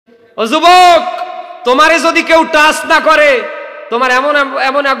ও যুবক, তোমারে যদি কেউ টাচ না করে, তোমার এমন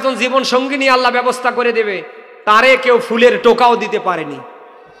এমন একজন জীবন সঙ্গিনী আল্লাহ ব্যবস্থা করে দেবে, তারে কেউ ফুলের টোকাও দিতে পারেনি।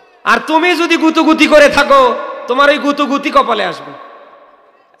 আর তুমি যদি গুতুগুতি করে থাকো, তোমার ওই গুতুগুতি কপালে আসবে।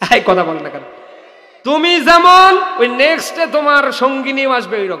 এই কথা বল না কেন? তুমি যেমন, ওই নেক্সটে তোমার সঙ্গিনীও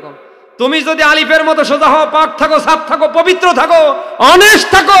আসবে ওই রকম। তুমি যদি আলিফের মতো সোজা হও, পাক থাকো, সাফ থাকো, পবিত্র থাকো, অনেস্ট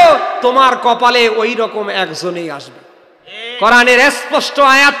থাকো, তোমার কপালে ওই রকম একজনই আসবে। কোরআনের স্পষ্ট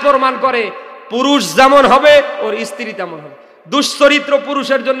আয়াত প্রমাণ করে, পুরুষ যেমন হবে ওর স্ত্রী তেমন হবে। দুশ্চরিত্র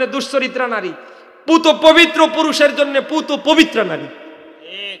পুরুষের জন্য দুশ্চরিত্রা নারী, পুত পবিত্র পুরুষের জন্য পুত পবিত্রা নারী।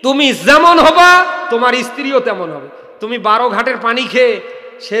 তুমি যেমন হবা তোমার স্ত্রীও তেমন হবে। তুমি 12 ঘাটের পানি খেয়ে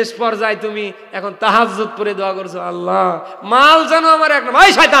শেষ পর্যায়ে তুমি এখন তাহাজ্জুদ পড়ে দোয়া করছো, আল্লাহ মাল যেন আমার 1 নম্বর। ভাই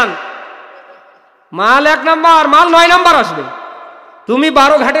শয়তান, মাল 1 নম্বর, মাল 9 নম্বর আসবে। তুমি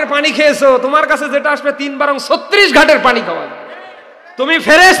 12 ঘাটের পানি খেয়েছো, তোমার কাছে যেটা আসবে 3 বারং 36 ঘাটের পানি খাওয়া। তুমি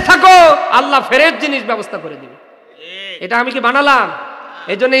ফেরেশ থাকো, আল্লাহ ফেরেশ জিনিস ব্যবস্থা করে দিবে। এটা আমি কি বানালাম?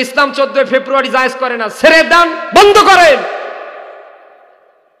 এই জন্য ইসলাম 14 ফেব্রুয়ারি জায়েজ করে না। ছেড়ে দেন, বন্ধ করেন।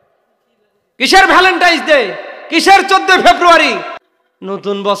 কিসের ভ্যালেন্টাইন্স ডে, কিসের 14 ফেব্রুয়ারি?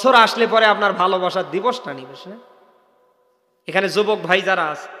 নতুন বছর আসলে পরে আপনার ভালোবাসার দিবসটা নিবেশ। এখানে যুবক ভাই যারা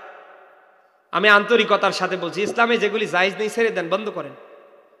আছে, আমি আন্তরিকতার সাথে বলছি, ইসলামে যেগুলি জায়েজ নেই ছেড়ে দেন, বন্ধ করেন।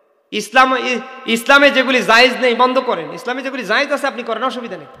 ইসলামে যেগুলি জায়েজ নেই বন্ধ করেন। ইসলামে যেগুলি জায়েজ আছে আপনি করেন,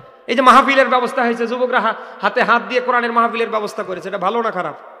 অসুবিধা নেই। এই যে মাহফিলের ব্যবস্থা হয়েছে, যুবকরা হাতে হাত দিয়ে কোরআনের মাহফিলের ব্যবস্থা করেছে, এটা ভালো না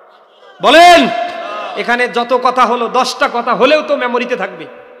খারাপ বলেন? এখানে যত কথা হলো, 10টা কথা হলেও তো মেমোরিতে থাকবে।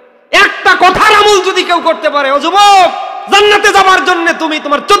 একটা কথার আমল যদি কেউ করতে পারে, ও যুবক, জান্নাতে যাবার জন্য তুমি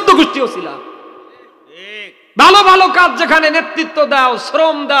তোমার 14 গোষ্ঠীও ছিল। ভালো ভালো কাজ যেখানে নেতৃত্ব দাও,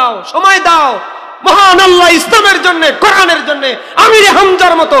 শ্রম দাও, সময় দাও, মহান আল্লাহ ইসলামের জন্য, কোরআনের জন্য আমির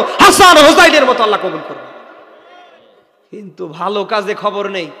হামজার মতো, হাসান হোসাইনের মতো আল্লাহ কবুল করবে। কিন্তু ভালো কাজে খবর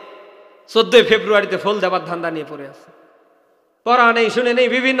নেই, 14 ফেব্রুয়ারিতে ফুল দেবার ধান্দা নিয়ে পড়ে আছে। পড়া নেই, শুনে নেই,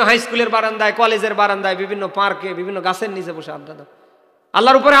 বিভিন্ন হাই স্কুলের বারান্দায়, কলেজের বারান্দায়, বিভিন্ন পার্কে, বিভিন্ন গাছের নিচে বসে আড্ডা দাও।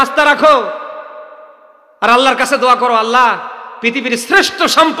 আল্লাহর উপরে আস্থা রাখো আর আল্লাহর কাছে দোয়া করো, আল্লাহ পৃথিবীর শ্রেষ্ঠ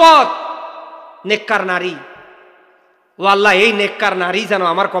সম্পদ নেককার নারী, ও আল্লাহ এই নেককার নারী যেন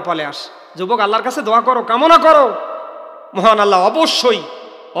আমার কপালে আসে। যুবক, আল্লাহর কাছে দোয়া করো, কামনা করো, মহান আল্লাহ অবশ্যই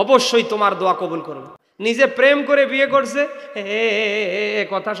অবশ্যই তোমার দোয়া কবুল করবে। নিজে প্রেম করে বিয়ে করছে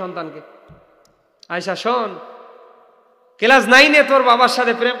কথা সন্তানকে, আয়সা শোন, ক্লাস 9-এ তোর বাবার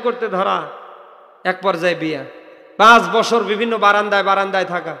সাথে প্রেম করতে ধরা, এক পর্যায়ে বিয়া, 5 বছর বিভিন্ন বারান্দায় বারান্দায়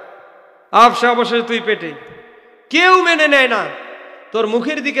থাকা, অবশেষে তুই পেটে, কেউ মেনে নেয় না, তোর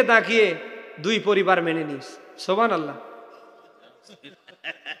মুখের দিকে তাকিয়ে 2 পরিবার মেনে নিস। সুবহানাল্লাহ।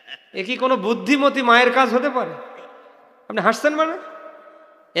 এ কি কোনো বুদ্ধিমতী মায়ের কাজ হতে পারে? আপনি হাসছেন মানে?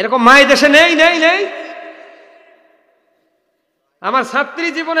 এরকম মায়ের দেশে নেই নেই নেই। আমার ছাত্রী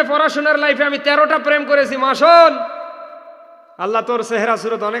জীবনে, পড়াশোনার লাইফে আমি 13টা প্রেম করেছি। মা শোন, আল্লাহ তোর চেহারা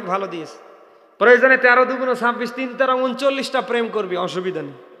সুরত অনেক ভালো দিয়েছে, প্রয়োজনে 13 × 2 = 26, 3 × 3 = 39টা প্রেম করবি, অসুবিধা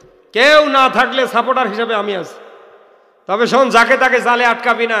নেই। কেউ না থাকলে সাপোর্টার হিসাবে আমি আছি। তবে শোন, যাকে তাকে জালে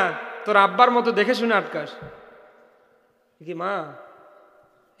আটকাবি না, তোর আব্বার মতো দেখে শুনে আটকাস। কি মা,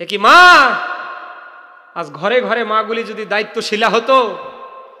 এ কি মা? আজ ঘরে ঘরে মাগুলি যদি দায়িত্বশীলা হতো,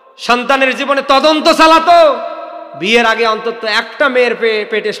 সন্তানের জীবনে তদন্ত চালাতো, বিয়ের আগে অন্তত একটা মেয়ের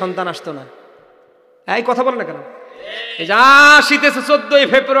পেটে সন্তান আসতো না। এই কথা বল না কেন? এই যা শীতেছে 14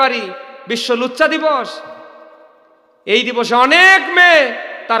 ফেব্রুয়ারি বিশ্ব লুচ্চা দিবস, এই দিবসে অনেক মেয়ে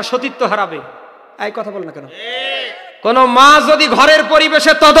তার সতীত্ব হারাবে। এই কথা বল না কেন? কোন মা যদি ঘরের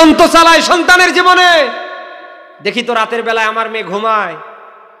পরিবেশে তদন্ত চালায় সন্তানের জীবনে, দেখি তো রাতের বেলায় আমার মেয়ে ঘুমায়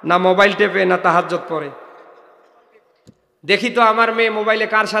না মোবাইল টেপে না তাহাজ্জুদ পড়ে, দেখি তো আমার মেয়ে মোবাইলে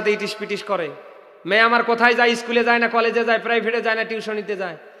কার সাথে ইটিস পিটিস করে, মেয়ে আমার কোথায় যায়, স্কুলে যায় না কলেজে যায়, প্রাইভেটে যায় না টিউশনিতে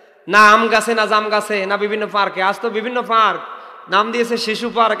যায়, না আম গাছে না জাম গাছে না বিভিন্ন পার্কে। আজ তো বিভিন্ন পার্ক নাম দিয়েছে শিশু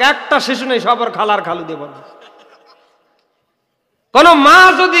পার্ক, একটা শিশু নেই, সবার খালার খালু দেব। কোন মা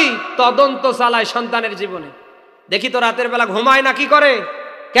যদি তদন্ত চালায় সন্তানের জীবনে, দেখি তো রাতের বেলা ঘুমায় না কি করে,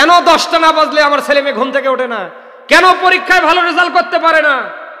 কেন 10টা না বাজলে আমার ছেলে মেয়ে ঘুম থেকে ওঠে না, কেন পরীক্ষায় ভালো রেজাল্ট করতে পারে না।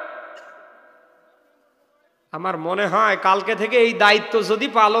 আমার মনে হয় কালকে থেকে এই দায়িত্ব যদি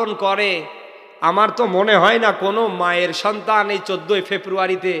পালন করে, আমার তো মনে হয় না কোনো মায়ের সন্তান এই 14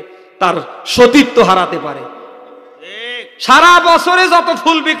 ফেব্রুয়ারিতে তার সতীত্ব হারাতে পারে। সারা বছরে যত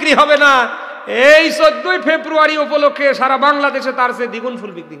ফুল বিক্রি হবে না, এই 14 ফেব্রুয়ারি উপলক্ষে সারা বাংলাদেশে তার চেয়ে দ্বিগুণ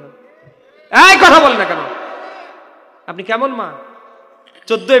ফুল বিক্রি হবে। এই কথা বল না কেন? আপনি কেমন মা?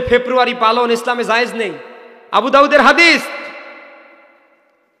 14 ফেব্রুয়ারি পালন ইসলামে জায়েজ নেই। আবু দাউদের হাদিস,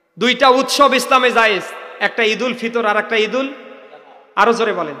 2টা উৎসব ইসলামে জায়েজ, একটা ঈদুল ফিতর আর একটা ঈদুল, আরো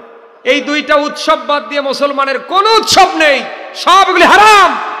জোরে বলেন। এই 2টা উৎসব বাদ দিয়ে মুসলমানের কোন উৎসব নেই, সবগুলি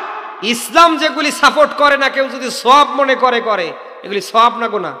হারাম। ইসলাম যেগুলি সাপোর্ট করে না, কেউ যদি সওয়াব মনে করে করে, এগুলি সওয়াব না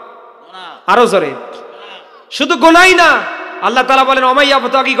গুনাহ? আরো জোরে। শুধু গুনাহই না, আল্লাহ তাআলা বলেন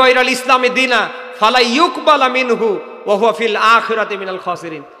ওমাইয়াবতাগি গায়রাল ইসলামি দীনা ফালা ইউকবালা মিনহু ওয়া হুয়া ফিল আখিরাতি মিনাল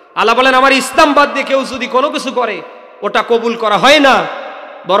খাসিরিন। আল্লাহ বলেন আমার ইসলাম বাদ দিয়ে কেউ যদি কোনো কিছু করে, ওটা কবুল করা হয় না,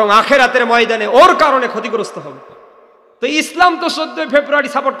 বরং আখিরাতের ময়দানে ওর কারণে ক্ষতিগ্রস্ত হবে। তো ইসলাম তো 14 ফেব্রুয়ারি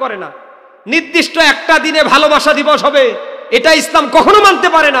সাপোর্ট করে না। নির্দিষ্ট একটা দিনে ভালোবাসা দিবস হবে, এটা ইসলাম কখনো মানতে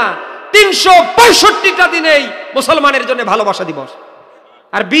পারে না। 365টা দিনেই মুসলমানের জন্য ভালোবাসা দিবস।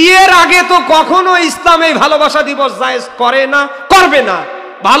 আর বিয়ের আগে তো কখনো ইসলাম এই ভালোবাসা দিবস জায়েজ করে না, করবে না।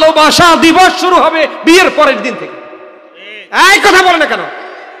 ভালোবাসা দিবস শুরু হবে বিয়ের পরের দিন থেকে। এই কথা বলে না কেন?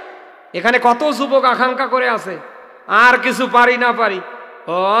 এখানে কত যুবক আকাঙ্ক্ষা করে আছে, আর কিছু পারি না পারি,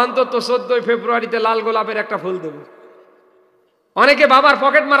 অন্তত 14 ফেব্রুয়ারিতে লাল গোলাপের একটা ফুল দেব। অনেকে বাবার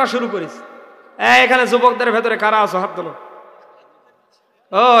পকেট মারা শুরু করেছে। এখানে যুবকদের ভেতরে কারা আছো? হাত তোলো।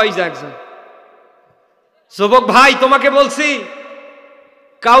 ওই যে একজন যুবক ভাই, তোমাকে বলছি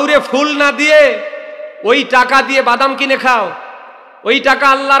কাউরে ফুল না দিয়ে ওই টাকা দিয়ে বাদাম কিনে খাও, ওই টাকা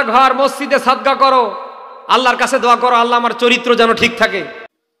আল্লাহর ঘর মসজিদে সাদকা করো, আল্লাহর কাছে দোয়া করো আল্লাহ আমার চরিত্র যেন ঠিক থাকে।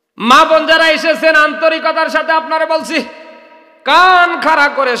 মা বোন যারা এসেছেন, আন্তরিকতার সাথে আপনারে বলছি, কান খাড়া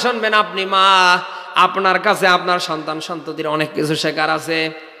করে শুনবেন। আপনি মা, আপনার কাছে আপনার সন্তান সন্ততির অনেক কিছু শেখার আছে।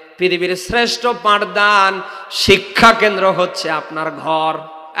 পৃথিবীর শ্রেষ্ঠ পাঠদান শিক্ষা কেন্দ্র হচ্ছে আপনার ঘর।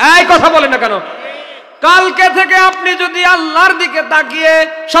 এই কথা বলেন না কেন? কালকে থেকে আপনি যদি আল্লাহর দিকে তাকিয়ে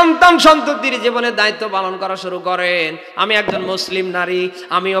সন্তান সন্ততির জীবনে দায়িত্ব পালন করা শুরু করেন, আমি একজন মুসলিম নারী,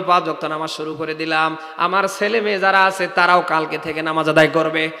 আমিও 5 ওয়াক্ত নামাজ শুরু করে দিলাম। আমার ছেলে মেয়ে যারা আছে তারাও কালকে থেকে নামাজ আদায়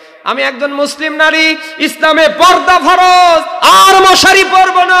করবে। আমি একজন মুসলিম নারী, ইসলামে পর্দা ফরজ, আর মশারি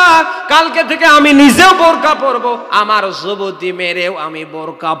পরব না। কালকে থেকে আমি নিজেও বোরকা পরবো, আমার যুবতী মেয়েরেও আমি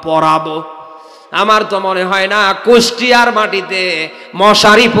বোরকা পরাবো। আমার তো মনে হয় না কুষ্টিয়ার মাটিতে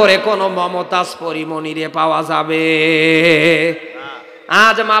মশারি পরে কোনো মমতাজ পরিমণিরে পাওয়া যাবে।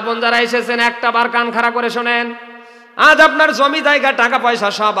 আজ মা বোন যারা এসেছেন, একটা বার কান খাড়া করে শোনেন। আজ আপনার জমি জায়গা টাকা পয়সা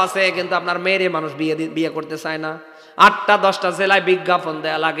সব আছে, কিন্তু আপনার মেয়েরে মানুষ বিয়ে করতে চায় না। 8টা 10টা জেলায় বিজ্ঞাপন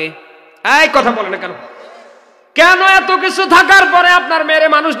দেয়া লাগে। এই কথা বলে না কেন? কেন এত কিছু থাকার পরে আপনার মেয়েরে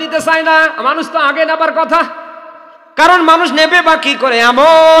মানুষ নিতে চায় না? মানুষ তো আগে নেবার কথা। কারণ মানুষ নেবে বা কি করে?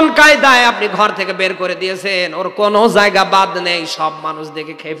 এমন কায়দায় আপনি ঘর থেকে বের করে দিয়েছেন, ওর কোনো জায়গা বাদ নেই, সব মানুষ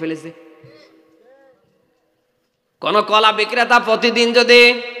দেখে খেয়ে ফেলেছে। কোন কলা বিক্রেতা প্রতিদিন যদি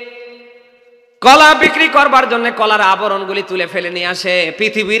কলা বিক্রি করবার জন্য কলার আবরণগুলি তুলে ফেলে নিয়ে আসে,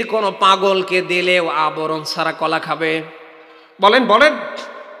 পৃথিবীর কোন পাগলকে দিলেও আবরণ ছাড়া কলা খাবে? বলেন বলেন,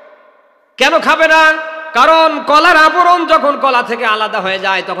 কেন খাবে না? কারণ কলার আবরণ যখন কলা থেকে আলাদা হয়ে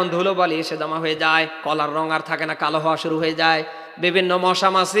যায়, তখন ধুলোবালি এসে জমা হয়ে যায়, কলার রং আর থাকে না, কালো হওয়া শুরু হয়ে যায়। বিভিন্ন মশা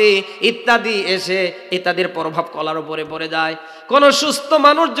মাছি ইত্যাদি এসে ইত্যাদির প্রভাব কলার উপরে পড়ে যায়। কোন সুস্থ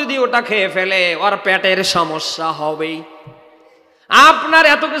মানুষ যদি ওটা খেয়ে ফেলে, ওর পেটের সমস্যা হবেই। আপনার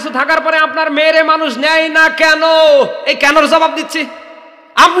এত কিছু থাকার পরে আপনার মেয়েরে মানুষ নেয় না কেন? এই কেনর জবাব দিচ্ছি।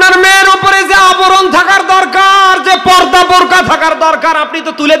 আপনার মেয়ের উপরে যে আবরণ থাকার দরকার, যে পর্দা বোরকা থাকার দরকার, আপনি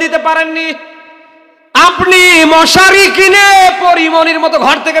তো তুলে দিতে পারেননি। আপনি মশারি কিনে পরিমণির মতো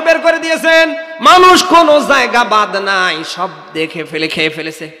ঘর থেকে বের করে দিয়েছেন। মানুষ কোন জায়গা বাদ নাই, সব দেখে ফেলে খেয়ে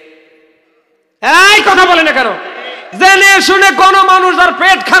ফেলেছে। এই কথা বলে না কেন? জেনে শুনে কোন মানুষ আর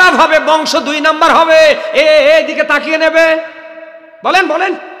পেট খারাপ হবে, বংশ 2 নাম্বার হবে, এইদিকে তাকিয়ে নেবে? বলেন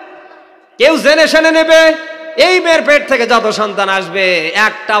বলেন, কেউ জেনে শুনে নেবে? এই মেয়ের পেট থেকে যত সন্তান আসবে,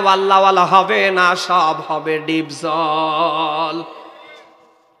 একটা আল্লাহওয়ালা হবে না, সব হবে ডিপজল।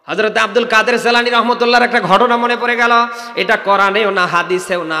 হযরত আব্দুল কাদের জিলানী রহমতুল্লাহর একটা ঘটনা মনে পড়ে গেল। এটা কোরআনেও না,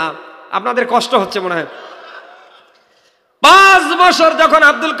 হাদিসেও না। আপনাদের কষ্ট হচ্ছে মনে হয়। 5 বছর যখন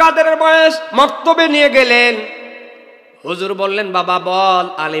আব্দুল কাদেরের বয়স, মক্তবে নিয়ে গেলেন। হুজুর বললেন, বাবা বল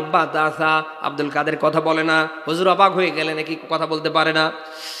আলিফ বা তাসা। আব্দুল কাদের কথা বলে না। হুজুর অবাক হয়ে গেলেন, কি কথা বলতে পারে না।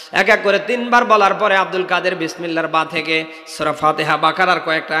 এক এক করে 3 বার বলার পরে আব্দুল কাদের বিসমিল্লাহর বা থেকে সূরা ফাতিহা বাকারার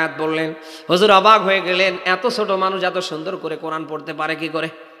কয়েকটা আয়াত বললেন। হুজুর অবাক হয়ে গেলেন, এত ছোট মানুষ এত সুন্দর করে কোরআন পড়তে পারে কি করে?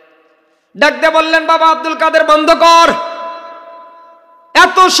 ডাক দিয়ে বললেন, বাবা আব্দুল কাদের বন্ধ কর,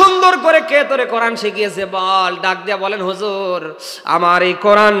 এত সুন্দর করে কে তোরে কোরআন শিখিয়েছে বল। ডাক দিয়ে বলেন, হুজুর আমার এই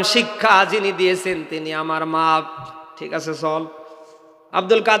কোরআন শিক্ষা যিনি দিয়েছেন তিনি আমার মা। ঠিক আছে চল।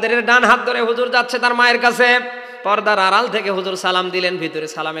 আব্দুল কাদেরের ডান হাত ধরে হুজুর যাচ্ছে তার মায়ের কাছে। পর্দার আড়াল থেকে হুজুর সালাম দিলেন, ভিতরে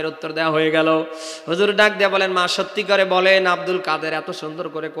সালামের উত্তর দেওয়া হয়ে গেল। হুজুর ডাক দিয়ে বলেন, মা সত্যি করে বলেন আব্দুল কাদের এত সুন্দর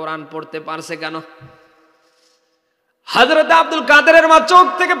করে কোরআন পড়তে পারছে কেন? হযরত আব্দুল কাদেরের মা চোখ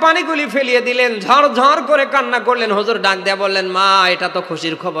থেকে পানিগুলি ফেলিয়ে দিলেন, ঝরঝর করে কান্না করলেন। হুজুর ডাক দিয়ে বললেন, মা এটা তো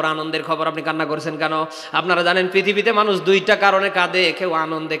খুশির খবর, আনন্দের খবর, আপনি কান্না করেছেন কেন? আপনারা জানেন পৃথিবীতে মানুষ 2টা কারণে কাঁদে, কেউ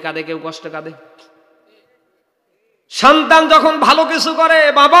আনন্দে কাঁদে, কেউ কষ্টে কাঁদে। সন্তান যখন ভালো কিছু করে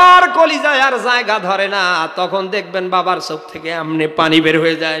বাবার কলিজায় আর জায়গা ধরে না, তখন দেখবেন বাবার চোখ থেকে এমনি পানি বের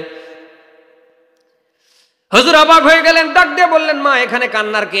হয়ে যায়। হুজুর অবাক হয়ে গেলেন, ডাক দিয়ে বললেন, মা এখানে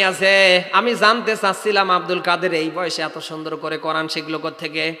কান্নার কি আছে? আমি জানতে চাচ্ছিলাম আব্দুল কাদের এই বয়সে এত সুন্দর করে কোরআন শিখলো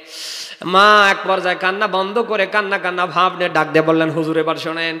কোত্থেকে। মা এক পর্যায়ে কান্না বন্ধ করে কান্না কান্না ভাব নিয়ে ডাক দিয়ে বললেন, হুজুর এবার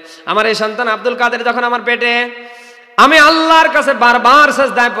শোনেন, আমার এই সন্তান আব্দুল কাদের যখন আমার পেটে, আমি আল্লাহর কাছে বারবার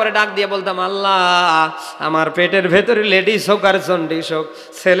সিজদায় পড়ে ডাক দিয়ে বলতাম, আল্লাহ আমার পেটের ভেতরে লেডিস হোক আর জন্ডিস হোক,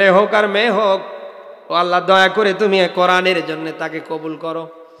 ছেলে হোক আর মেয়ে হোক, ও আল্লাহ দয়া করে তুমি কোরআনের জন্য তাকে কবুল করো।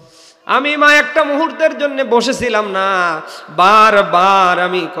 আমি মা একটা মুহূর্তের জন্য বসেছিলাম না, বারবার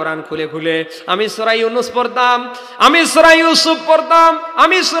আমি কোরআন খুলে খুলে আমি সূরা ইউনূস পড়তাম, আমি সূরা ইউসুফ পড়তাম,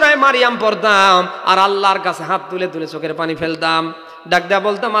 আমি সূরা মারিয়াম পড়তাম, আর আল্লাহর কাছে হাত তুলে তুলে চোখের পানি ফেলতাম। ডাক দেয়া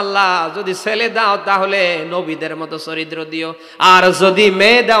বলতাম, আল্লাহ যদি ছেলে দাও তাহলে নবীদের মতো চরিত্র দিও, আর যদি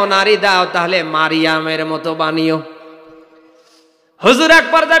মেয়ে দাও, নারী দাও, তাহলে মারিয়ামের মতো বানিও। হুজুর এক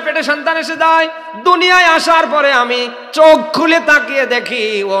পর্যায়ে পেটে সন্তান এসে যায়। দুনিয়ায় আসার পরে আমি চোখ খুলে তাকিয়ে দেখি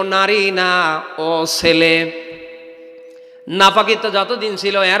ও নারী না, ও ছেলে। নাপাকিত্ব যতদিন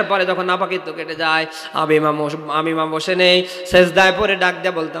ছিল, এরপরে যখন নাপাকিত্ব কেটে যায়, আমি মা বসে নেই, সেজদায় পরে ডাক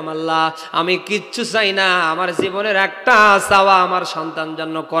দিয়ে বলতাম, আল্লাহ আমি কিচ্ছু চাই না, আমার জীবনের একটা চাওয়া আমার সন্তান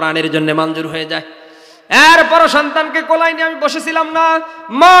জন্য কোরআনের জন্য মঞ্জুর হয়ে যায়। এরপরও সন্তানকে কোলাই নিয়ে আমি বসেছিলাম না,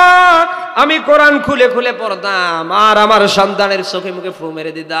 মা আমি কোরআন খুলে খুলে পড়তাম, আর আমার সন্তানের চোখে মুখে ফু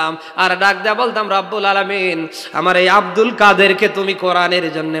মেরে দিতাম, আর ডাক দেয়া বলতাম, রব্বুল আলামিন আমার এই আব্দুল কাদেরকে তুমি কোরআনের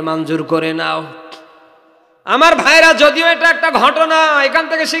জন্য মঞ্জুর করে নাও। আমার ভাইরা, যদিও এটা একটা ঘটনা, এখান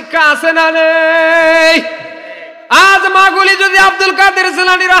থেকে শিক্ষা আছে না নেই? আজ মাগুলি যদি আব্দুল কাদের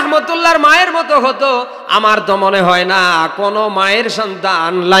জিলানী রাহমাতুল্লাহর মায়ের মতো হতো, আমার তো মনে হয় না কোন মায়ের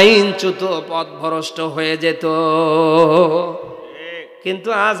সন্তান লাইনচ্যুত পথভ্রষ্ট হয়ে যেত। কিন্তু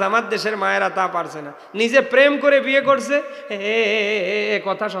আজ আমার দেশের মায়েরা তা পারছে না, নিজে প্রেম করে বিয়ে করছে,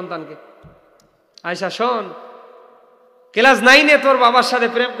 কথা সন্তানকে, আয়সা শোন, ক্লাস 9-এ তোর বাবার সাথে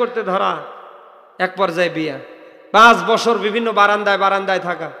প্রেম করতে ধরা, এক পর্যায়ে বিয়া, 5 বছর বিভিন্ন বারান্দায় বারান্দায়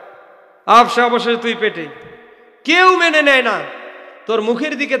থাকা, অবশেষে তুই পেটে, কেউ মেনে নেয় না, তোর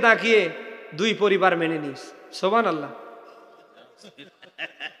মুখের দিকে তাকিয়ে 2 পরিবার মেনে নিস। সুবহানাল্লাহ।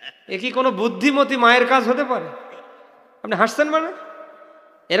 এ কি কোনো বুদ্ধিমতী মায়ের কাজ হতে পারে? আপনি হাসছেন মানে?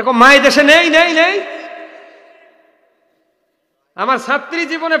 এরকম মায়ের দেশে নেই নেই নেই। আমার ছাত্রী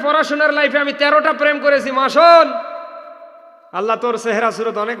জীবনে পড়াশোনার লাইফে আমি 13টা প্রেম করেছি। মা শোন, আল্লাহ তোর চেহারা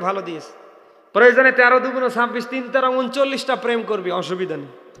সুরত অনেক ভালো দিয়েছে, প্রয়োজনে 13 দুগুণ 26, 3 13 39টা প্রেম করবি, অসুবিধা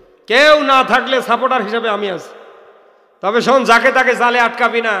নেই, কেউ না থাকলে সাপোর্টার হিসাবে আমি আছি। তবে শোন, যাকে তাকে জালে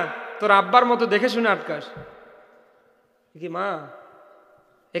আটকাবি না, তোর আব্বার মতো দেখে শুনে আটকাস।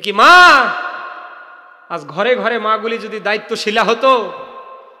 এ কি মা? আজ ঘরে ঘরে মাগুলি যদি দায়িত্বশীলা হতো,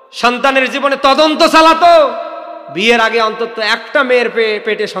 সন্তানের জীবনে তদন্ত চালাতো, বিয়ের আগে অন্তত একটা মেয়ের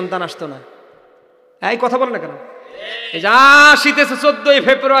পেটে সন্তান আসতো না। এই কথা বল না কেন? এই যা শীতেছে 14ই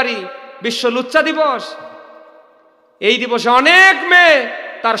ফেব্রুয়ারি বিশ্ব লুচ্চা দিবস, এই দিবসে অনেক মেয়ে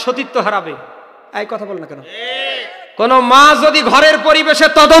তার সতীত্ব হারাবে। এই কথা বল না কেন? কোন মা যদি ঘরের পরিবেশে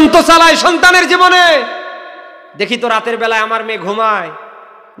তদন্ত চালায় সন্তানের জীবনে, দেখি তো রাতের বেলায় আমার মেয়ে ঘুমায়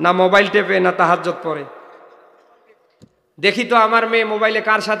না, মোবাইল টেপে না তাহাজ্জুদ পড়ে, দেখি তো আমার মেয়ে মোবাইলে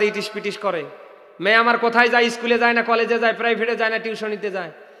কার সাথে ইটিস পিটিস করে, মেয়ে আমার কোথায় যায়, স্কুলে যায় না কলেজে যায়, প্রাইভেটে যায় না টিউশনিতে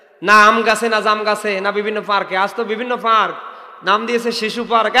যায়, না আম গাছে না জাম গাছে না বিভিন্ন পার্কে। আজ তো বিভিন্ন পার্ক নাম দিয়েছে শিশু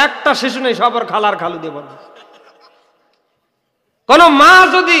পার্ক, একটা শিশু নেই, সবার খালার খালু দিয়ে বলবে। কোন মা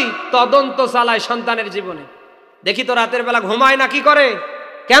যদি তদন্ত চালায় সন্তানের জীবনে, দেখি তো রাতের বেলা ঘুমায় না, কি করে,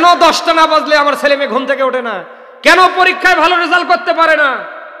 কেন 10টা না বাজলে আমার ছেলে মেয়ে ঘুম থেকে ওঠে না, কেন পরীক্ষায় ভালো রেজাল্ট করতে পারে না।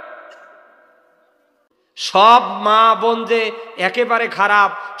 সব মা বোন যে একেবারে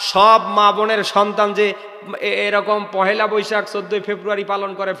খারাপ, সব মা বোনের সন্তান যে এরকম পহেলা বৈশাখ 14ই ফেব্রুয়ারি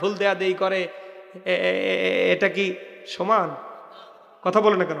পালন করে, ফুল দেয়া দেই করে, এটা কি সমান? কথা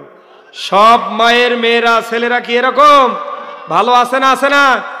বলে না কেন? সব মায়ের মেয়েরা ছেলেরা কি এরকম ভালো আছে না? আছে না?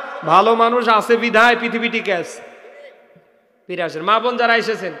 ভালো মানুষ আছে বিধায় পৃথিবীটি ক্যাশ পিরাসের। মা বোন যারা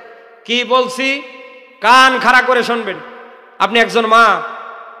এসেছেন, কি বলছি কান খাড়া করে শুনবেন। আপনি একজন মা,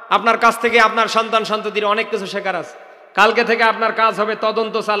 আপনার কাছ থেকে আপনার সন্তান সন্ততির অনেক কিছু শেখার আছে। কালকে থেকে আপনার কাজ হবে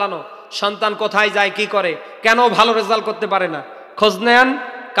তদন্ত চালানো, সন্তান কোথায় যায়, কি করে, কেন ভালো রেজাল্ট করতে পারে না, খোঁজ নেন।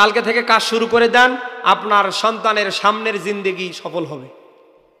 কালকে থেকে কাজ শুরু করে দেন, আপনার সন্তানের সামনের জিন্দেগি সফল হবে,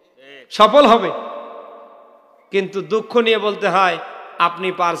 সফল হবে। কিন্তু দুঃখ নিয়ে বলতে হয় আপনি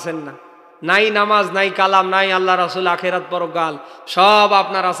পারছেন না। নাই নামাজ, নাই কালাম, নাই আল্লাহ রাসূল, আখেরাত পরকাল, সব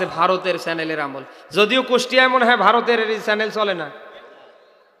আপনার আছে ভারতের চ্যানেলের আমল। যদিও কুষ্টিয়ায় মনে হয় ভারতের এই চ্যানেল চলে না।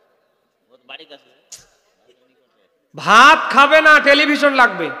 ভাত খাবে না, টেলিভিশন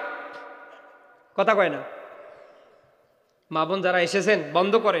লাগবে, কথা কয় না। মা বোন যারা এসেছেন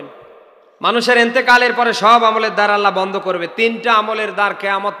বন্ধ করেন। মানুষের ইন্তেকালের পরে সব আমলের দ্বার আল্লাহ বন্ধ করবে। 3টা আমলের দ্বার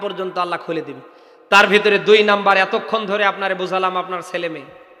কিয়ামত পর্যন্ত আল্লাহ খুলে দিবে। তার ভিতরে 2 নাম্বার, এতক্ষণ ধরে আপনারে বোঝালাম, আপনার ছেলে মেয়ে।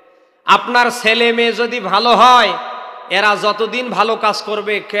 আপনার ছেলে মেয়ে যদি ভালো হয়, এরা যতদিন ভালো কাজ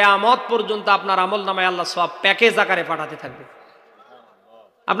করবে কিয়ামত পর্যন্ত আপনার আমল নামায় আল্লাহ সব প্যাকেজ আকারে পাঠাতে থাকবে।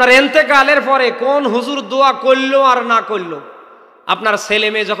 আপনার ইন্তেকালের পরে কোন হুজুর দোয়া করলো আর না করলো, আপনার ছেলে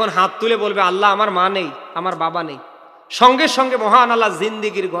মেয়ে যখন হাত তুলে বলবে আল্লাহ আমার মা নেই, আমার বাবা নেই, সঙ্গে সঙ্গে মহান আল্লাহ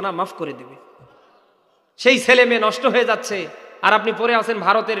জিন্দিগির গোনা মাফ করে দেবে। সেই ছেলে মেয়ে নষ্ট হয়ে যাচ্ছে আর আপনি পড়ে আছেন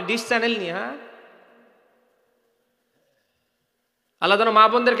ভারতের ডিশ চ্যানেল নিয়ে। হ্যাঁ, আল্লাহ যেন মা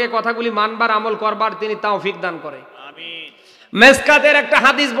বোনদেরকে কথাগুলি মানবার আমল করবার তিনি তৌফিক দান করে। মেসকাতের একটা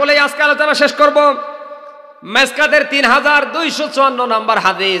হাদিস বলে আজকে আলোচনা শেষ করব। মেসকাতের 3254 নম্বর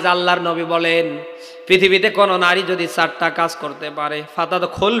হাদিস, আল্লাহর নবী বলেন পৃথিবীতে কোন নারী যদি 4টা কাজ করতে পারে, ফাতাদ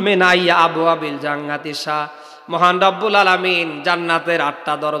খুলমে নাইয়া আবু আবিল জান্নাতি শাহ, মহান রব্বুল আলামিন জান্নাতের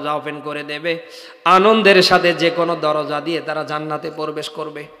 8টা দরজা ওপেন করে দেবে। আনন্দের সাথে যে কোনো দরজা দিয়ে তারা জান্নাতে প্রবেশ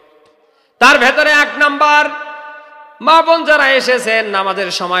করবে। তার ভেতরে 1 নাম্বার, মা বোন যারা এসেছেন নামাজের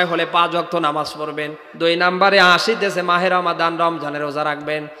সময় হলে 5 ওয়াক্ত নামাজ পড়বেন। 2 নাম্বারে আসিতেছে মাহে রমাদান, রমজানের রোজা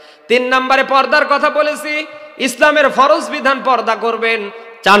রাখবেন। 3 নাম্বারে পর্দার কথা বলেছি, ইসলামের ফরজ বিধান পর্দা করবেন।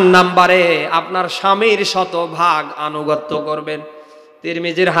 4 নাম্বারে আপনার স্বামীর শতভাগ আনুগত্য করবেন।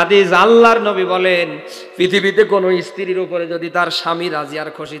 তিরমিজির হাদিস, আল্লাহর নবী বলেন পৃথিবীতে কোনো স্ত্রীর উপরে যদি তার স্বামী রাজি আর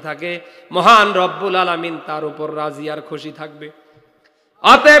খুশি থাকে, মহান রব্বুল আলামিন তার উপর রাজি আর খুশি থাকবে।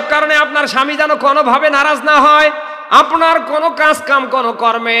 অতএব কারণে আপনার স্বামী যেন কোনোভাবে নারাজ না হয়, আপনার কোনো কাজ কাম কোনো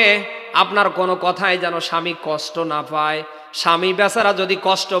কর্মে, আপনার কোনো কথায় যেন স্বামী কষ্ট না পায়। স্বামী বেচারা যদি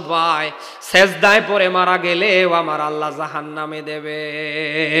কষ্ট পায়, সেজদায় পড়ে মারা গেলেও আমার আল্লাহ জাহান্নামে দেবে।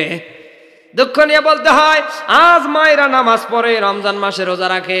 দুঃখ নিয়ে বলতে হয়, আজ মায়েরা নামাজ পড়ে, রমজান মাসে রোজা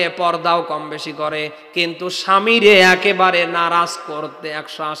রাখে, পর্দাও কম বেশি করে, কিন্তু স্বামীরে একেবারে নারাজ করতে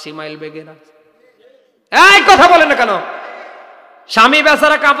 180 মাইল বেগে রাখে। এই কথা বলে না কেন? স্বামী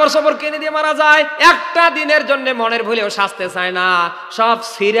বেচারা কাপড় চোপড় কিনে দিয়ে মারা যায়, একটা দিনের জন্য মনের ভুলেও সাজতে চায় না, সব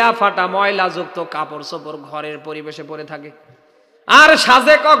ছিঁড়া ফাটা ময়লা যুক্ত কাপড় চোপড় ঘরের পরিবেশে পড়ে থাকে। আর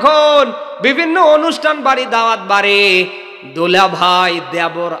সাজে কখন? বিভিন্ন অনুষ্ঠান বাড়ি, দাওয়াত বাড়ি, দোলা ভাই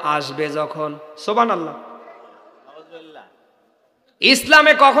দেবর আসবে যখন। সুবহানাল্লাহ।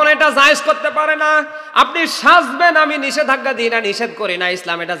 ইসলামে কখন এটা জায়েজ করতে পারে না। আপনি সাজবেন, আমি নিষেধাজ্ঞা দিই না, নিষেধ করি না,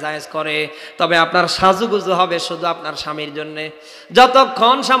 ইসলাম এটা জায়েজ করে। তবে আপনার সাজুগুজু হবে শুধু আপনার স্বামীর জন্য।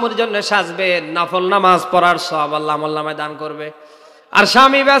 যতক্ষণ স্বামীর জন্য সাজবেন, নফল নামাজ পড়ার সওয়াব আল্লাহ আমলনামায় দান করবে। আর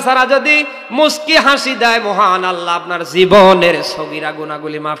স্বামী বেচারা যদি মুস্কি হাসি দেয়, মহান আল্লাহ আপনার জীবনের সগীরা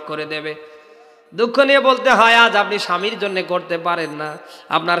গুনাহগুলি মাফ করে দেবে। দুঃখ নিয়ে বলতে হয়, আজ আপনি স্বামীর জন্য করতে পারেন না।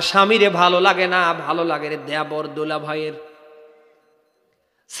 আপনার স্বামীরে ভালো লাগে না, ভালো লাগে রে দেবর দোলা ভাইয়ের।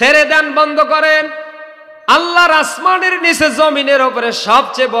 ছেড়ে দেন, বন্ধ করেন। আল্লাহর আসমানের নিচে জমিনের উপরে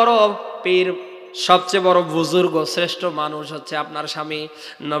সবচেয়ে বড় পীর, সবচেয়ে বড় বুজুর্গ, শ্রেষ্ঠ মানুষ হচ্ছে আপনার স্বামী।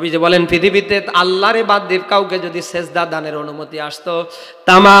 নবীজি বলেন পৃথিবীতে আল্লাহরে বাদ দিয়ে কাউকে যদি সেজদা দানের অনুমতি আসতো,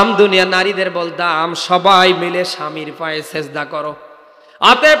 তামাম দুনিয়া নারীদের বলতাম সবাই মিলে স্বামীর পায়ে সেজদা করো।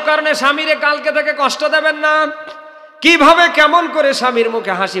 অতএব কারণে স্বামীরে কালকে থেকে কষ্ট দেবেন না। কিভাবে কেমন করে স্বামীর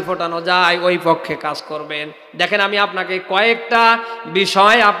মুখে হাসি ফোটানো যায় ওই পক্ষে কাজ করবেন। দেখেন, আমি আপনাকে কয়েকটা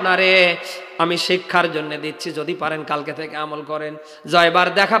বিষয় আপনারে আমি শিক্ষার জন্য দিচ্ছি, যদি পারেন কালকে থেকে আমল করেন। জয়বার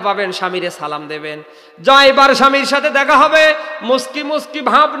দেখা পাবেন, স্বামীরে সালাম দেবেন। জয়বার স্বামীর সাথে দেখা হবে, মুস্কি মুস্কি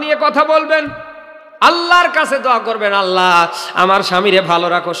ভাব নিয়ে কথা বলবেন। আল্লাহর কাছে দোয়া করবেন, আল্লাহ আমার স্বামীরে ভালো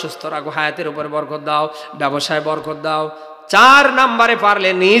রাখো, সুস্থ রাখো, হায়াতের উপর বরকত দাও, ব্যবসায় বরকত দাও। 4 নাম্বারে পারলে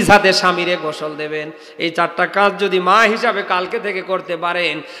নিজ হাতে স্বামীরে গোসল দেবেন। এই 4টা কাজ যদি মা হিসাবে কালকে থেকে করতে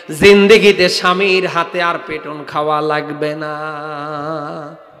পারেন, জিন্দেগিতে স্বামীর হাতে আর পেটন খাওয়া লাগবে না।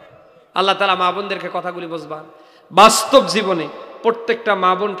 আল্লাহ তাআলা মা বোনদেরকে কথাগুলি বুঝবার, বাস্তব জীবনে প্রত্যেকটা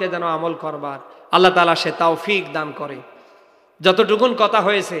মা বোনকে যেন আমল করবার আল্লাহ তাআলা সে তৌফিক দান করে। যতটুকুন কথা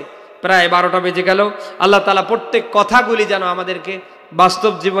হয়েছে প্রায় 12টা বেজে গেল। আল্লাহ তাআলা প্রত্যেক কথাগুলি যেন আমাদেরকে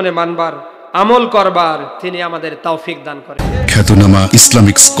বাস্তব জীবনে মানবার, আমল করবার তিনি আমাদের তৌফিক দান করেন। খ্যাতনামা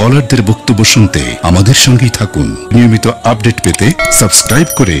ইসলামিক স্কলারদের বক্তব্য শুনতে আমাদের সঙ্গেই থাকুন। নিয়মিত আপডেট পেতে সাবস্ক্রাইব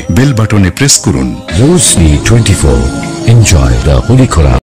করে বেল বাটনে প্রেস করুন। Roshni 24, enjoy the Holy Quran.